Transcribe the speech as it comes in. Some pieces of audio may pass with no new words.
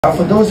And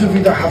for those of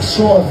you that have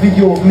saw a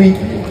video of me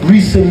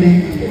recently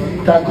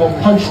that got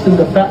punched in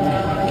the back,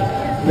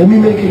 let me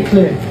make it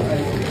clear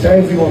to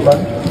everyone,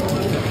 man.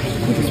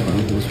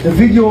 The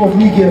video of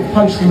me getting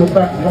punched in the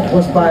back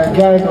was by a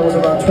guy that was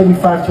about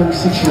 25,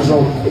 26 years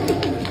old.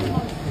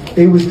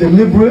 It was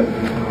deliberate.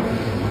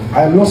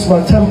 I lost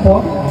my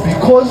temper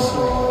because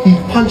he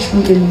punched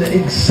me in the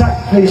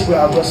exact place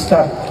where I got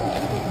stabbed.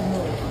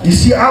 You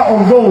see, out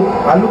on road,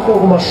 I look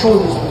over my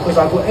shoulders because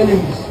I got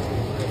enemies.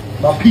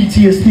 My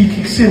PTSD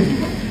kicks in.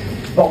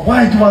 But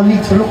why do I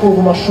need to look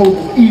over my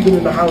shoulders even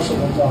in the house of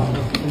Allah?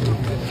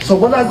 So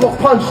when I got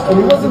punched, and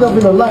it wasn't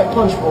even a light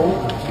punch, bro.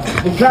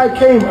 The guy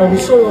came, and we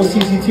saw it on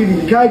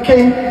CCTV. The guy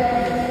came,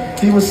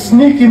 he was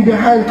sneaking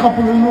behind a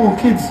couple of little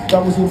kids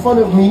that was in front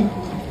of me,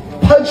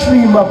 punched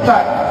me in my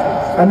back,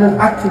 and then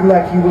acted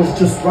like he was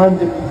just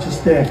randomly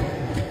just there.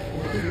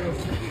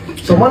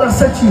 So when I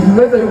said to you,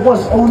 whoever it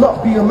was, own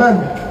up, be a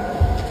man,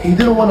 he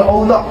didn't want to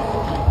own up.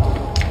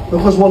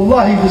 Because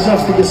wallahi, he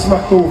deserves to get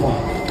smacked over.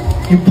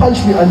 He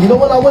punched me, and you know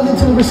when I went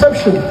into the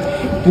reception,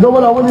 you know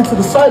when I went into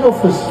the side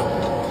office,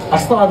 I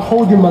started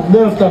holding my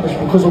nerve damage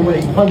because of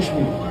where he punched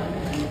me.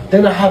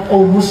 Then I had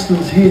all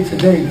Muslims here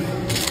today,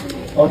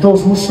 or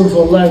those Muslims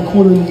online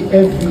calling me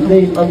every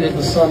name under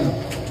the sun.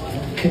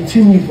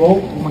 Continue, bro.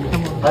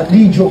 I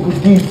need your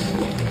good deeds.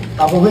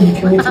 I've already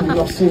committed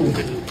enough sins.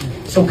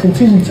 So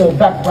continue to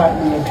backbite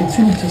me and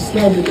continue to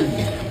slander me,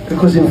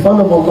 because in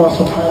front of Allah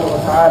subhanahu wa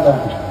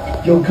ta'ala,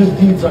 your good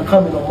deeds are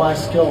coming on my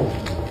scale.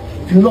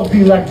 Do not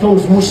be like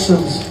those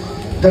Muslims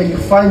that you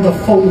find a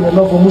fault in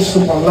another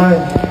Muslim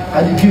online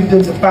and you give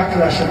them the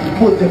backlash and you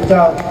put them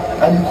down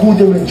and you call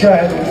them a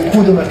jahil and you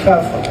call them a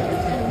kafir.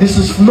 This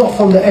is not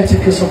from the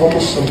etiquette of a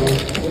Muslim.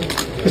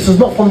 This is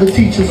not from the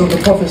teachers of the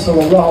Prophet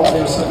sallallahu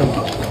alaihi wasallam.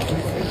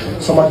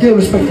 So my dear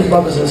respected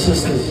brothers and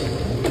sisters,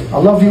 I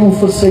love you all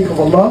for the sake of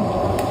Allah.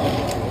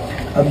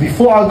 And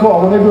before I go,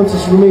 I want everyone to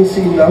remain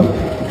sitting down.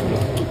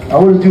 I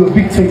want to do a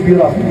big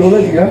takbir up. You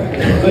ready, yeah?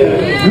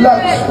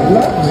 Relax,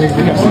 relax.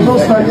 So don't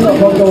stand up,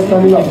 don't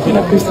stand up.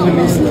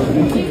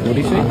 What do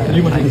you say?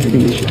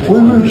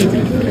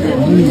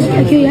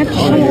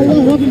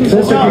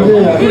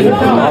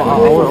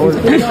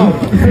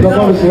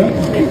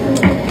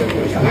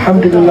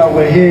 Alhamdulillah,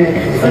 we're here.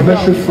 A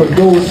message for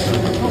those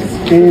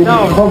in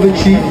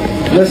Coventry.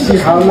 Let's see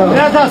how long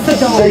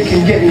they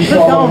can get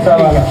inshallah.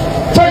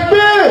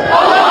 Takbir!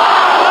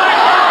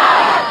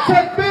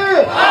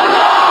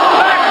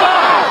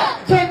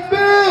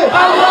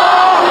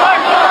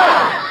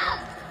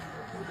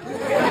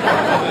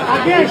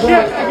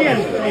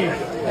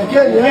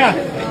 Again, yeah?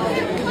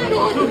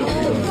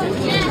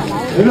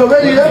 You know,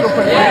 ready, yeah?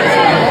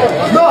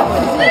 No,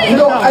 you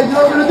know what I'm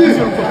going to do?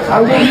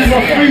 I'm going to use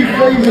my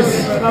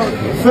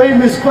 3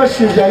 famous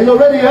questions, yeah? You know,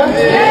 ready, yeah?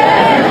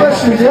 3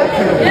 questions, yeah?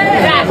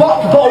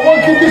 But on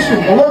one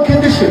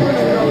condition.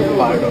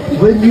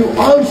 When you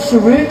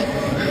answer it,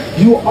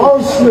 you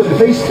answer it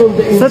based on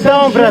the intention. Sit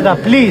down, brother,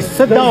 please.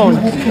 Sit down.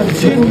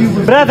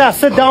 Brother,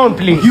 sit down,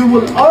 please. You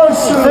will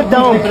answer sit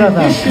down, with the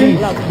brother, condition please.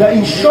 that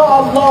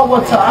inshallah wa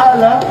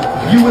ta'ala,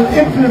 you will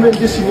implement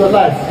this in your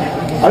life.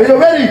 Are you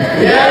ready?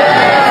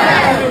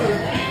 Yeah.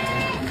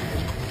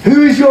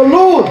 Who is your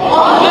Lord?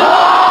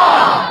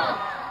 Allah.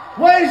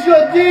 Where is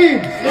your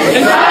deen?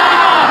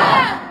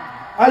 Islam.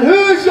 And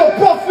who is your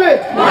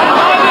prophet?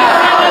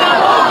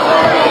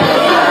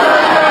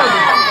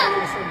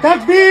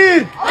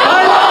 Takbir!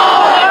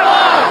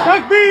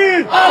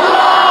 Takbir!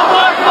 Allahu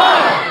Akbar!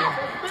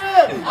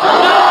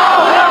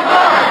 Allahu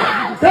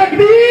Akbar!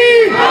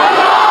 Takbir!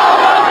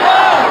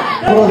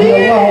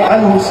 Radiallahu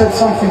anhu said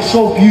something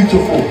so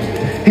beautiful.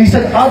 He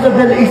said, other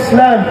than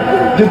Islam,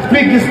 the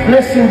biggest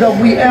blessing that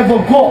we ever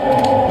got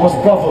was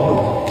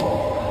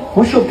brotherhood.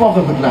 What's your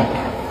brotherhood like?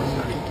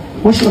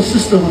 What's your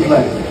sisterhood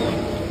like?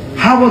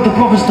 How are the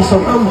brothers that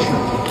surround you?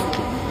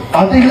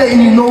 Are they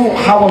letting you know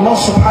how Allah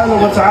subhanahu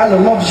wa ta'ala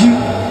loves you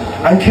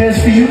and cares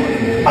for you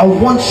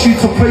and wants you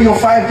to pray your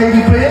 5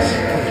 daily prayers?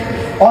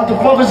 Are the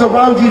brothers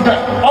around you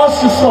that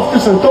ask yourself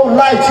this, and don't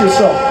lie to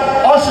yourself,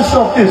 ask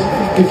yourself this: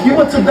 if you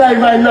were to die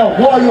right now,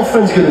 what are your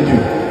friends going to do?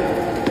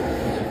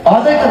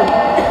 Are they going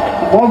to...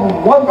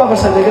 One brother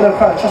said they're going to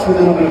cry. Trust me,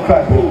 they're not going to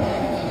cry.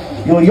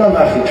 You're young,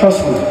 Akhi, trust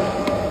me.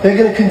 They're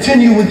going to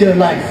continue with their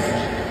life.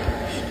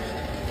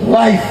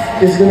 Life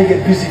is going to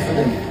get busy for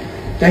them.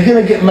 They're going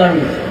to get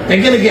married.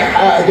 They're going to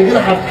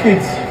have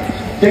kids.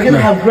 They're going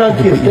to have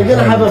grandkids. They're going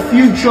to have a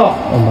future.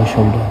 On my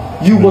shoulder.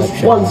 You was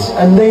once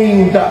a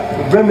name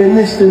that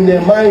reminisced in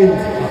their mind.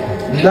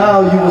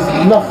 Now you was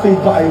nothing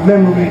but a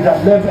memory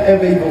that never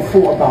ever even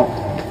thought about.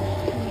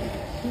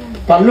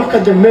 But look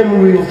at the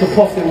memory of the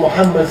Prophet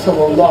Muhammad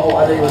sallallahu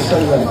alaihi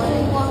wasallam.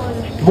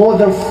 More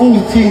than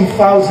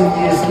 14,000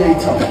 years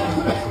later,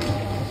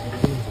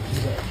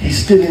 he's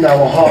still in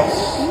our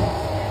hearts.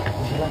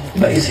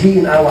 But is he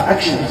in our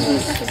actions?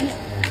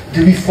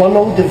 Do we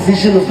follow the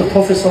vision of the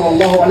Prophet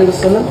sallallahu alaihi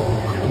wasallam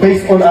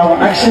based on our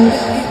actions,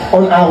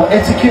 on our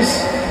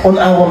etiquettes, on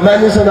our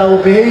manners and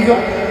our behavior?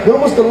 When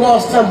was the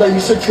last time that you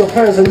said to your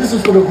parents, and this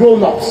is for the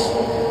grown-ups,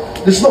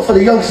 this is not for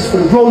the youngsters, for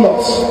the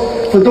grown-ups,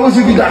 for those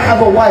of you that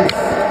have a wife,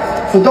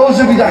 for those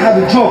of you that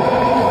have a job,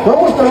 when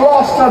was the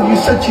last time you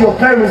said to your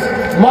parents,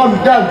 Mom,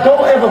 Dad,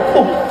 don't ever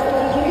cook.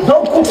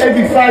 Don't cook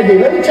every Friday.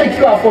 Let me take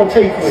you out for a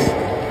takeaway.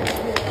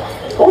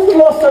 When was the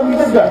last time you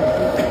did that?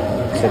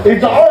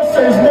 If the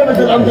answer is never,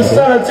 then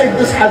understand and take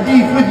this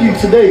hadith with you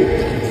today.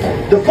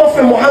 The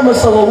Prophet Muhammad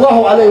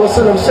sallallahu alayhi wa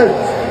sallam said,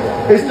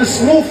 it's the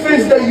small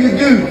things that you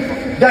do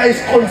that is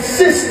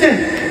consistent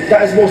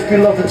that is most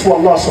beloved to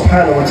Allah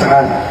subhanahu wa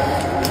ta'ala.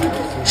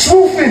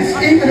 Small things,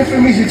 even if it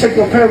means you take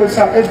your parents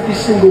out every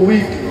single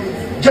week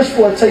just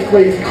for a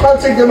takeaway. If you can't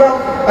take them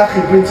out,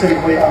 Akhi, bring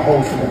takeaway at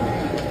home for them.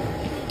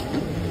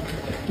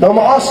 Now I'm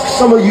going to ask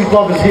some of you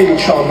brothers here,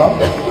 inshallah.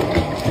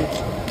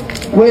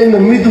 We're in the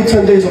middle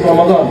 10 days of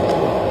Ramadan.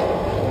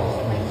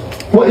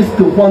 What is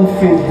the one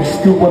thing you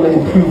still want to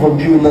improve on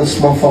during this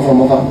month of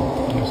Ramadan?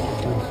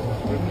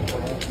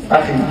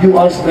 Akhi, you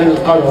answer the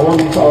Qur'an. I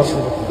want you to answer.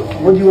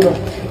 What do you want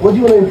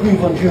to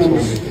improve on during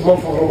this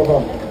month of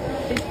Ramadan?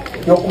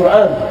 Your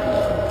Quran.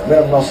 May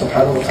Allah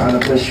subhanahu wa ta'ala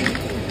bless you.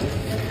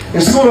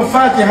 In Surah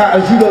Fatiha,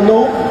 as you don't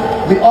know,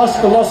 we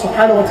ask Allah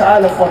subhanahu wa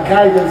ta'ala for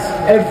guidance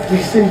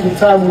every single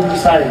time we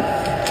recite.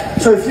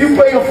 So if you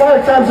pray your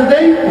 5 times a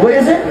day, what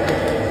is it?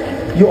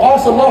 You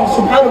ask Allah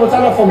subhanahu wa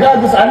ta'ala for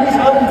guidance at least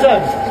how many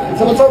times?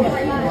 It's a total.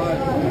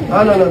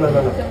 No.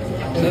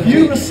 If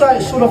you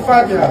recite Surah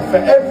Fatiha for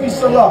every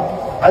salah,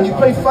 and you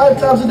pray 5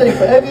 times a day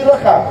for every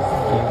rak'ah,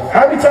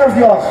 how many times do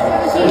you ask?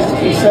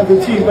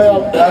 17,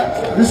 man.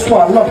 This is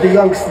why I love the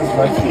youngsters,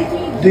 man.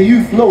 The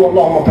youth know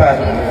Allahumma ba'ad.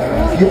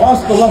 You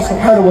ask Allah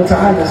subhanahu wa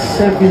ta'ala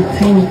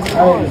 17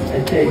 times a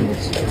day.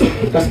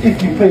 That's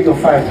if you pray your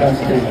 5 times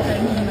a day.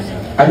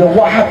 And then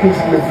what happens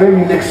in the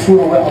very next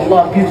surah where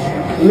Allah gives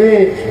you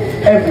clear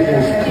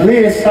evidence,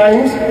 clear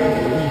signs,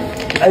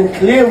 and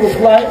clear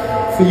reply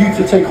for you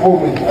to take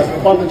home with you. As the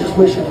Father just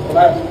mentioned in the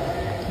Quran.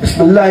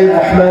 Bismillahir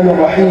Rahmanir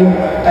Rahim.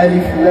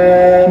 Alif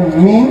Lam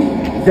Mim.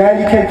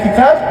 ذلك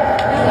الكتاب.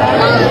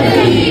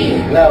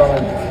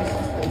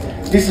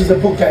 This is a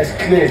book that is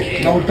clear,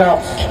 no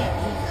doubts.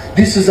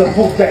 This is a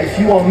book that if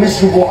you are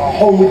miserable at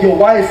home with your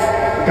wife,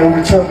 then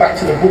return back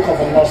to the book of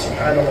Allah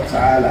subhanahu wa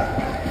ta'ala.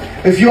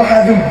 If you're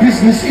having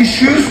business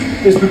issues,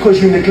 it's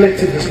because you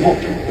neglected this book.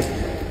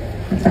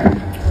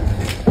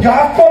 You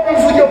have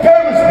problems with your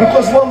parents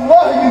because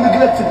wallahi you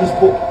neglected this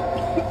book.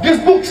 This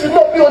book should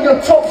not be on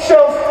your top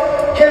shelf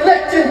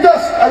collecting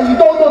dust and you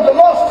don't know the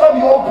last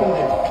time you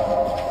opened it.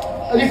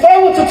 And if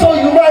I were to tell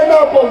you right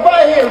now, but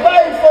right here,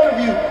 right in front of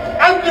you,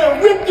 I'm going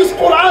to rip this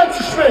Quran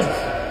to shreds,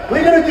 what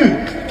are you going to do?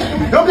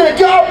 You're going to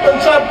get up and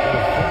try to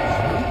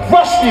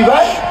rush me,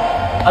 right?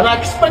 And I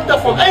expect that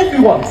from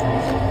everyone.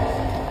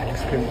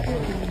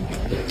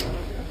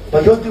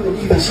 But you're doing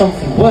even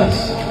something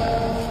worse.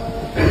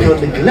 You're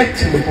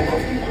neglecting the book of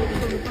Allah.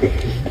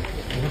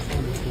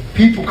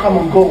 People come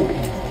and go.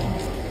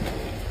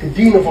 The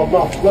deen of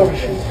Allah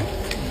flourishes.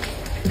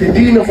 The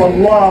deen of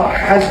Allah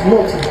has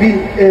not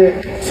been,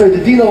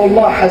 the deen of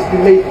Allah has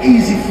been made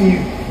easy for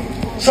you.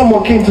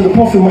 Someone came to the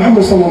Prophet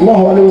Muhammad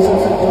sallallahu alayhi wa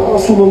sallam,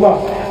 Rasulullah,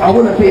 I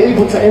want to be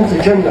able to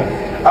enter Jannah.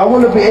 I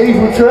want to be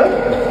able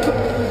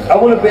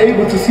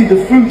to see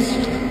the fruits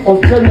of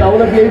Jannah. I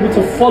want to be able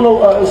to follow,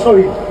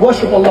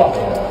 worship Allah.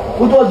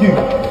 What do I do?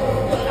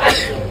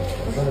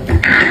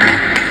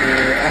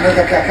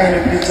 Another kind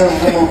of picture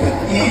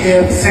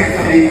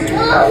EM63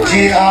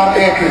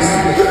 GRX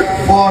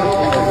for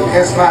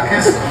his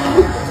markets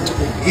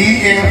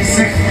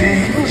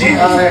EM63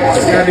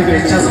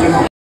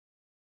 GRX.